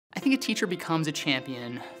I think a teacher becomes a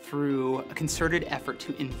champion through a concerted effort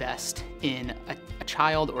to invest in a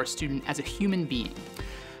child or a student as a human being.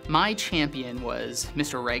 My champion was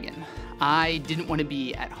Mr. Reagan. I didn't want to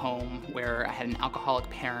be at home where I had an alcoholic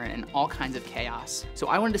parent and all kinds of chaos. So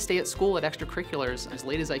I wanted to stay at school at extracurriculars as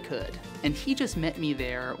late as I could. And he just met me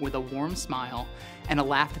there with a warm smile and a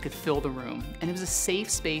laugh that could fill the room. And it was a safe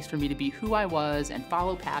space for me to be who I was and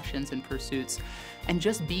follow passions and pursuits and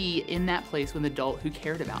just be in that place with an adult who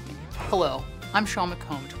cared about me. Hello, I'm Sean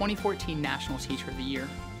McComb, 2014 National Teacher of the Year.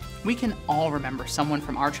 We can all remember someone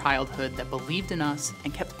from our childhood that believed in us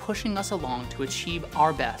and kept pushing us along to achieve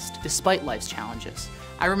our best despite life's challenges.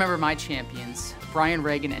 I remember my champions, Brian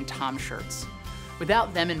Reagan and Tom Schertz.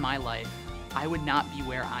 Without them in my life, I would not be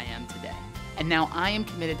where I am today. And now I am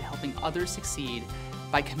committed to helping others succeed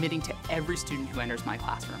by committing to every student who enters my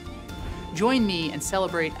classroom. Join me and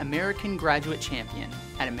celebrate American Graduate Champion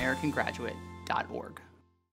at americangraduate.org.